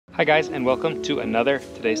Hi guys, and welcome to another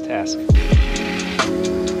Today's Task.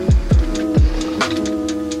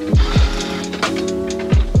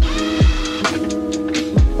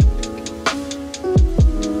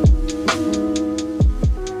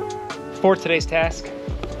 For today's task,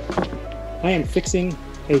 I am fixing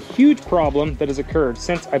a huge problem that has occurred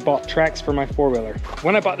since I bought tracks for my four-wheeler.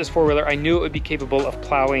 When I bought this four-wheeler, I knew it would be capable of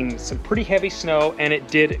plowing some pretty heavy snow, and it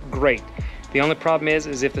did great. The only problem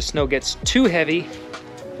is if the snow gets too heavy,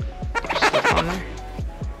 stuff on there.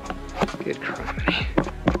 Good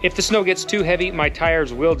criminy. If the snow gets too heavy, my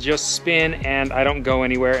tires will just spin and I don't go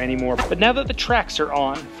anywhere anymore. But now that the tracks are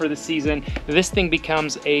on for the season, this thing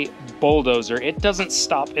becomes a bulldozer. It doesn't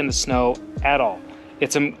stop in the snow at all.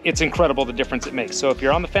 It's incredible the difference it makes. So if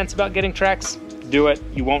you're on the fence about getting tracks, do it,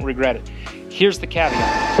 you won't regret it. Here's the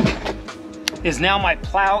caveat. Is now my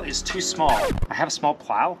plow is too small. I have a small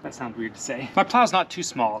plow? That sounds weird to say. My plow's not too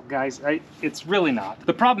small, guys. It's really not.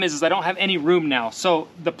 The problem is I don't have any room now. So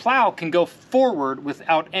the plow can go forward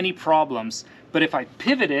without any problems. But if I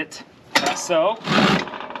pivot it, like so,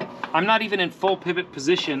 I'm not even in full pivot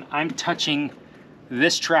position. I'm touching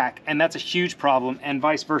this track, and that's a huge problem, and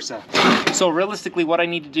vice versa. So realistically, what I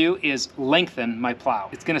need to do is lengthen my plow.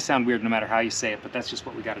 It's gonna sound weird no matter how you say it, but that's just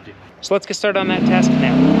what we gotta do. So let's get started on that task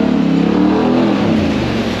now.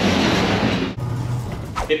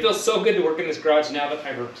 It feels so good to work in this garage now that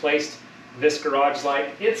I've replaced this garage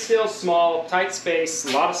light. It's still small, tight space,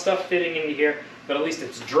 a lot of stuff fitting into here, but at least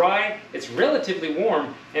it's dry, it's relatively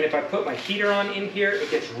warm, and if I put my heater on in here, it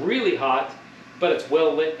gets really hot, but it's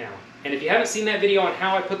well lit now. And if you haven't seen that video on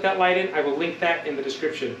how I put that light in, I will link that in the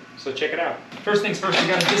description, so check it out. First things first, we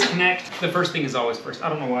gotta disconnect. The first thing is always first. I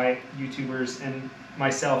don't know why YouTubers and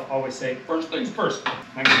myself always say, first things first.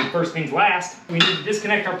 I'm gonna do first things last. We need to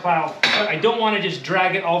disconnect our plow, but I don't wanna just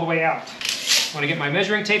drag it all the way out. I wanna get my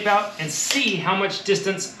measuring tape out and see how much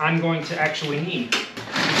distance I'm going to actually need.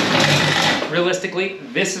 Realistically,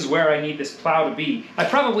 this is where I need this plow to be. I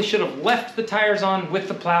probably should have left the tires on with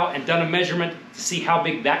the plow and done a measurement to see how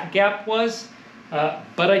big that gap was,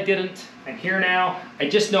 but I didn't. I'm here now. I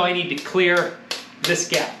just know I need to clear this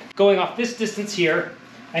gap. Going off this distance here,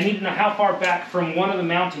 I need to know how far back from one of the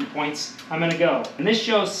mounting points I'm gonna go. And this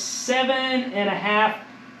shows 7.5,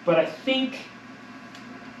 but I think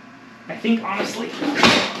honestly,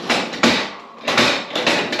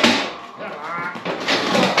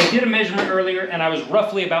 I did a measurement earlier and I was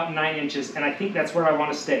roughly about 9 inches, and I think that's where I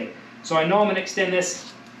want to stay. So I know I'm going to extend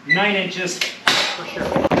this 9 inches for sure.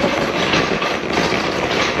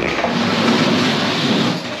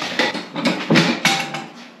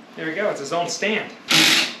 There we go, it's its own stand.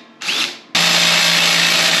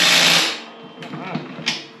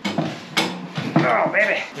 Oh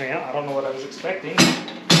baby! Well, I don't know what I was expecting.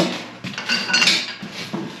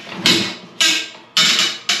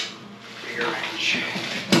 Bigger wrench.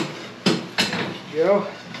 Go.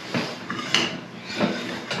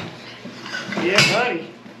 Yeah, buddy.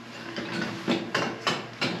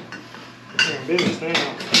 We're in business now.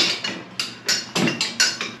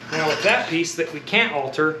 Now with that piece that we can't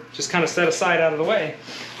alter, just kind of set aside out of the way.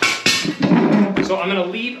 So I'm going to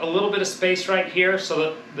leave a little bit of space right here so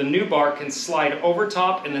that the new bar can slide over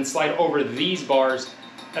top and then slide over these bars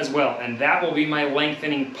as well. And that will be my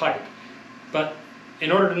lengthening pipe. But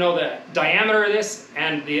in order to know the diameter of this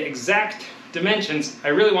and the exact dimensions, I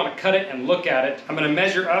really want to cut it and look at it. I'm going to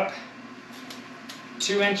measure up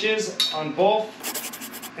 2 inches on both.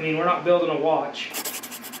 I mean, we're not building a watch.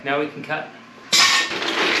 Now we can cut.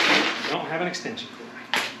 I don't have an extension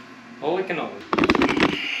cord. Holy cannoli.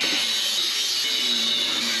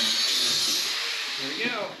 There we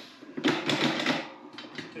go.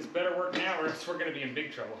 This better work now or else we're going to be in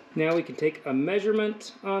big trouble. Now we can take a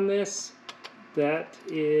measurement on this. That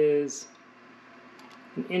is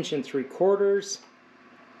 1 3/4 inches,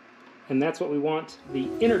 and that's what we want the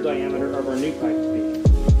inner diameter of our new pipe to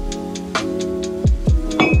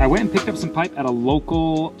be. I went and picked up some pipe at a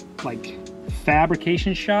local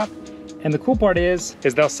fabrication shop, and the cool part is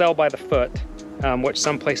they'll sell by the foot, which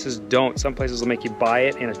some places don't. Some places will make you buy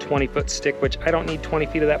it in a 20-foot stick, which I don't need 20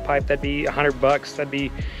 feet of that pipe. That'd be $100. That'd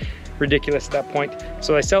be ridiculous at that point.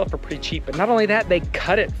 So they sell it for pretty cheap, but not only that, they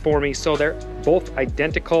cut it for me so they're both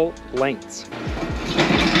identical lengths.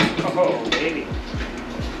 Oh, baby.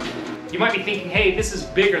 You might be thinking, hey, this is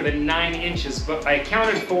bigger than 9 inches, but I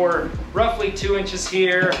accounted for roughly 2 inches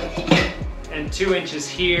here and 2 inches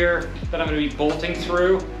here that I'm going to be bolting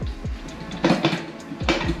through.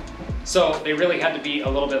 So they really had to be a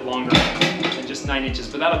little bit longer than just 9 inches,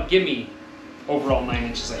 but that'll give me overall 9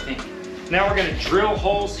 inches, I think. Now we're going to drill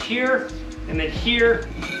holes here and then here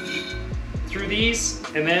through these,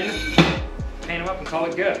 and then paint them up and call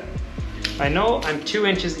it good. I know I'm 2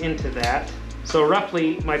 inches into that, so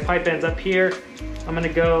roughly my pipe end's up here. I'm gonna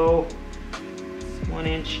go 1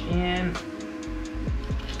 inch in and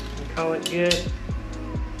call it good.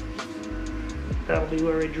 That'll be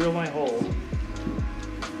where I drill my hole.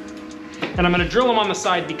 And I'm gonna drill them on the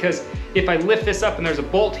side because if I lift this up and there's a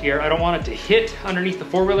bolt here, I don't want it to hit underneath the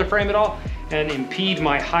four-wheeler frame at all and impede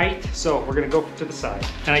my height, so we're gonna go to the side.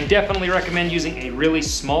 And I definitely recommend using a really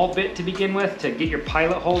small bit to begin with to get your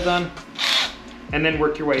pilot hole done, and then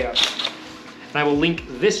work your way up. And I will link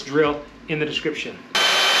this drill in the description.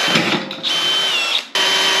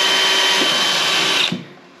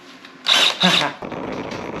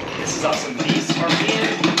 This is awesome. These are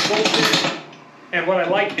being bolted, and what I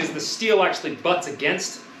like is the steel actually butts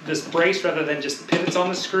against this brace rather than just pivots on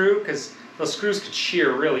the screw, because those screws could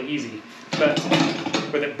shear really easy. But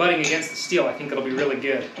with it butting against the steel, I think it'll be really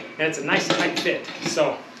good. And it's a nice tight fit.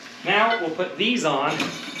 So now we'll put these on.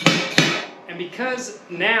 And because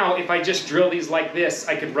now if I just drill these like this,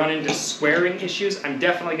 I could run into squaring issues, I'm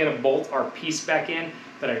definitely gonna bolt our piece back in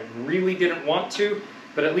that I really didn't want to,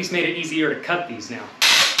 but at least made it easier to cut these now.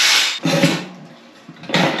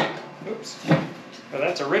 Oops. Well,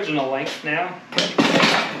 that's original length now.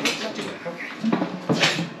 Oops, not too bad. Okay.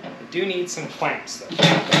 I do need some clamps though.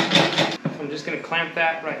 So I'm just gonna clamp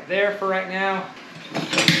that right there for right now.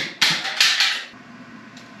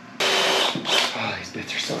 Oh, these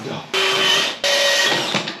bits are so dull.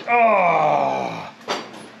 Oh.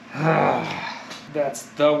 That's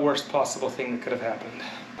the worst possible thing that could have happened.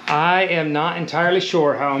 I am not entirely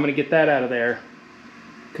sure how I'm gonna get that out of there,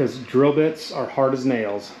 because drill bits are hard as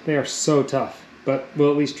nails. They are so tough, but we'll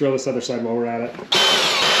at least drill this other side while we're at it.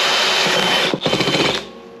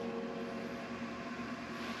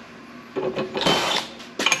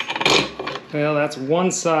 Well, that's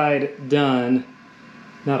one side done.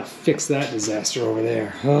 Now to fix that disaster over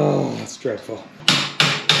there. Oh, that's dreadful.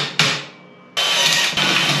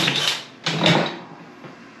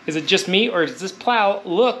 Is it just me, or does this plow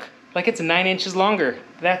look like it's 9 inches longer?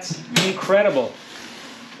 That's incredible.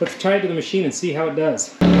 Let's try it to the machine and see how it does.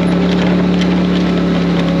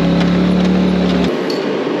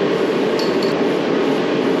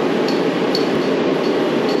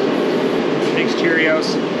 Thanks,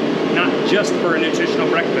 Cheerios. Not just for a nutritional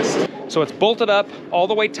breakfast. So it's bolted up all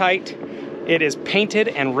the way tight. It is painted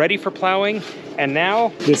and ready for plowing. And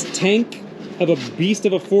now this tank of a beast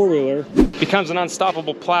of a four-wheeler becomes an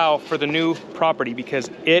unstoppable plow for the new property, because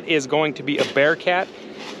it is going to be a Bearcat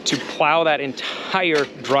to plow that entire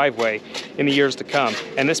driveway in the years to come.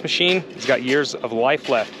 And this machine has got years of life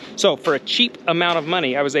left. So for a cheap amount of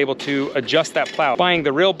money, I was able to adjust that plow. Buying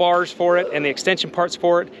the real bars for it and the extension parts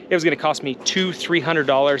for it, it was gonna cost me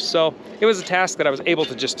 $200–300. So it was a task that I was able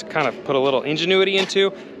to just kind of put a little ingenuity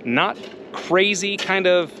into, not crazy kind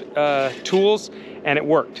of tools, and it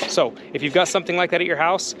worked. So if you've got something like that at your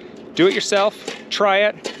house, do it yourself, try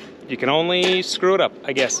it. You can only screw it up,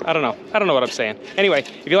 I guess. I don't know what I'm saying. Anyway,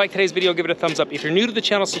 if you like today's video, give it a thumbs up. If you're new to the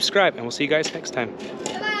channel, subscribe, and we'll see you guys next time.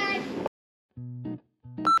 Bye-bye.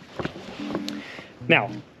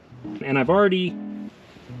 Now, and I've already,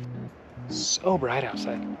 so bright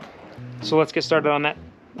outside. So let's get started on that.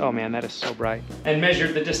 Oh man, that is so bright. And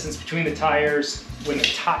measured the distance between the tires when the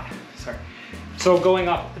sorry. So going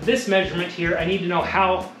off this measurement here, I need to know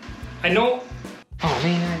how, oh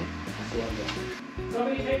man.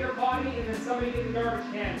 Somebody take her potty and then somebody get the garbage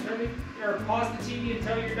can. Pause the TV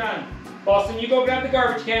until you're done. Boston, you go grab the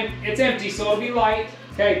garbage can. It's empty, so it'll be light.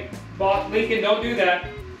 Okay, Lincoln, don't do that.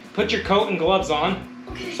 Put your coat and gloves on.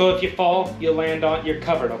 Okay. So if you fall, you'll land on, you're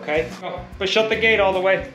covered, okay? Oh, but shut the gate all the way.